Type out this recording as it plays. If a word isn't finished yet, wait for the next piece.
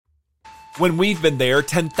When we've been there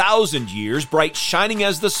 10,000 years, bright shining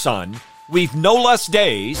as the sun, we've no less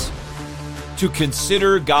days to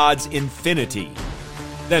consider God's infinity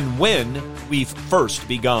than when we've first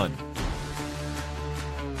begun.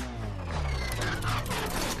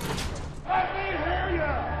 Let me hear you!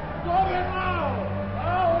 Going low!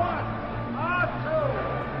 A1, A2,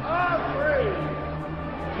 A3.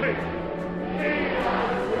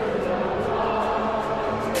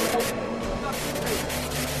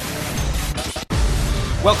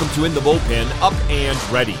 Welcome to In the Bullpen, Up and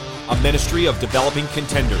Ready, a ministry of developing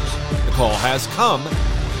contenders. The call has come.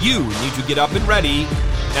 You need to get up and ready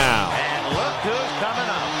now. And look who's coming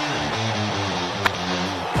up.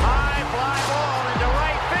 High fly ball into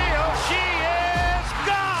right field. She is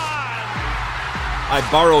gone. I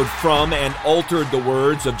borrowed from and altered the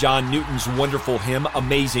words of John Newton's wonderful hymn,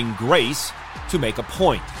 Amazing Grace, to make a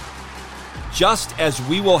point. Just as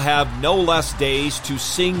we will have no less days to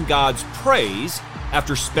sing God's praise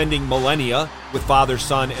after spending millennia with Father,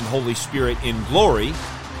 Son, and Holy Spirit in glory,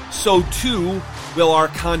 so too will our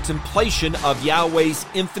contemplation of Yahweh's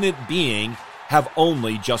infinite being have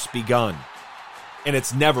only just begun. And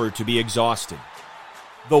it's never to be exhausted.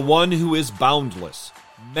 The one who is boundless,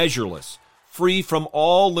 measureless, free from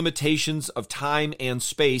all limitations of time and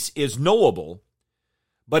space is knowable,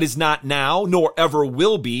 but is not now, nor ever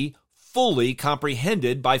will be, fully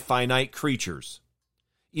comprehended by finite creatures.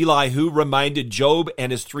 Elihu reminded Job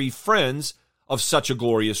and his three friends of such a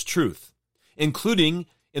glorious truth, including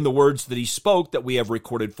in the words that he spoke that we have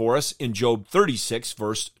recorded for us in Job 36,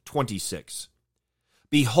 verse 26.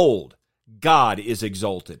 Behold, God is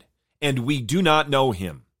exalted, and we do not know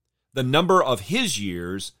him. The number of his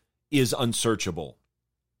years is unsearchable.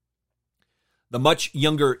 The much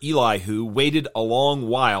younger Elihu waited a long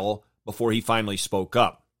while before he finally spoke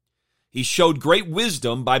up. He showed great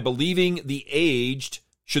wisdom by believing the aged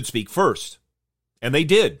should speak first. And they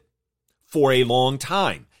did, for a long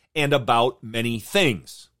time, and about many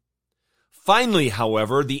things. Finally,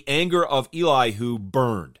 however, the anger of Elihu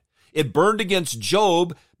burned. It burned against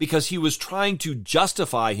Job because he was trying to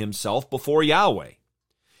justify himself before Yahweh.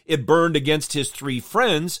 It burned against his three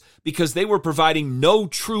friends because they were providing no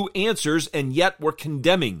true answers and yet were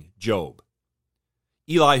condemning Job.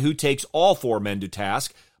 Elihu takes all four men to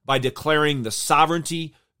task by declaring the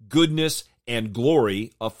sovereignty, goodness, and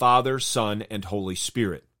glory of Father, Son, and Holy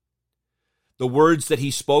Spirit. The words that he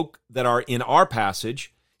spoke that are in our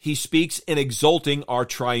passage, he speaks in exalting our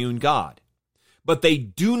triune God. But they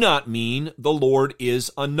do not mean the Lord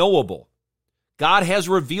is unknowable. God has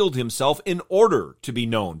revealed himself in order to be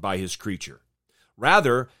known by his creature.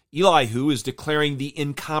 Rather, Elihu is declaring the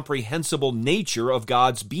incomprehensible nature of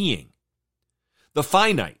God's being. The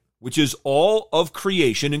finite, which is all of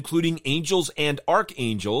creation, including angels and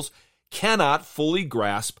archangels, cannot fully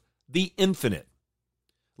grasp the infinite.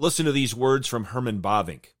 Listen to these words from Herman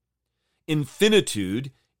Bavinck.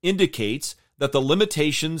 Infinitude indicates that the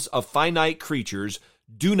limitations of finite creatures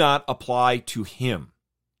do not apply to him.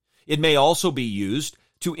 It may also be used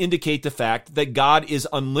to indicate the fact that God is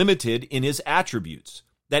unlimited in his attributes,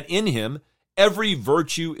 that in him every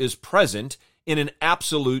virtue is present in an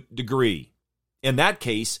absolute degree. In that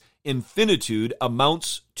case, infinitude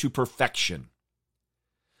amounts to perfection.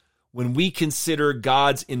 When we consider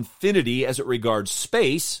God's infinity as it regards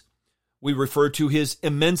space, we refer to his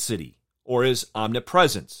immensity or his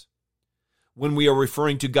omnipresence. When we are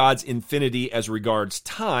referring to God's infinity as regards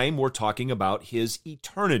time, we're talking about his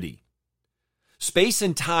eternity. Space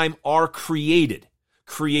and time are created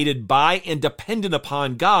by and dependent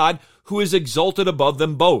upon God, who is exalted above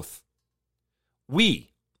them both.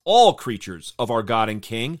 We, all creatures of our God and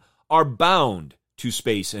King, are bound to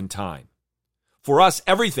space and time. For us,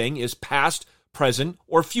 everything is past, present,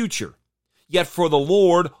 or future. Yet for the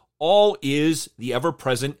Lord, all is the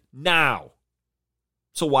ever-present now.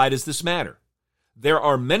 So why does this matter? There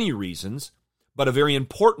are many reasons, but a very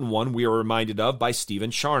important one we are reminded of by Stephen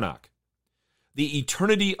Charnock. The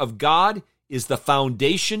eternity of God is the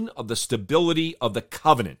foundation of the stability of the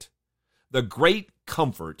covenant, the great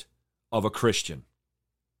comfort of a Christian.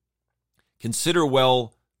 Consider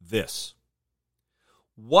well this.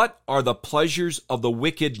 What are the pleasures of the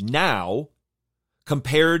wicked now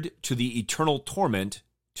compared to the eternal torment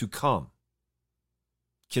to come?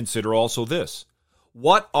 Consider also this.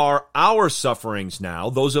 What are our sufferings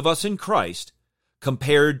now, those of us in Christ,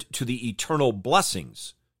 compared to the eternal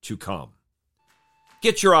blessings to come?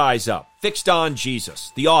 Get your eyes up, fixed on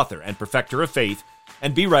Jesus, the author and perfecter of faith,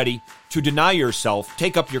 and be ready to deny yourself,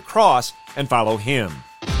 take up your cross, and follow him.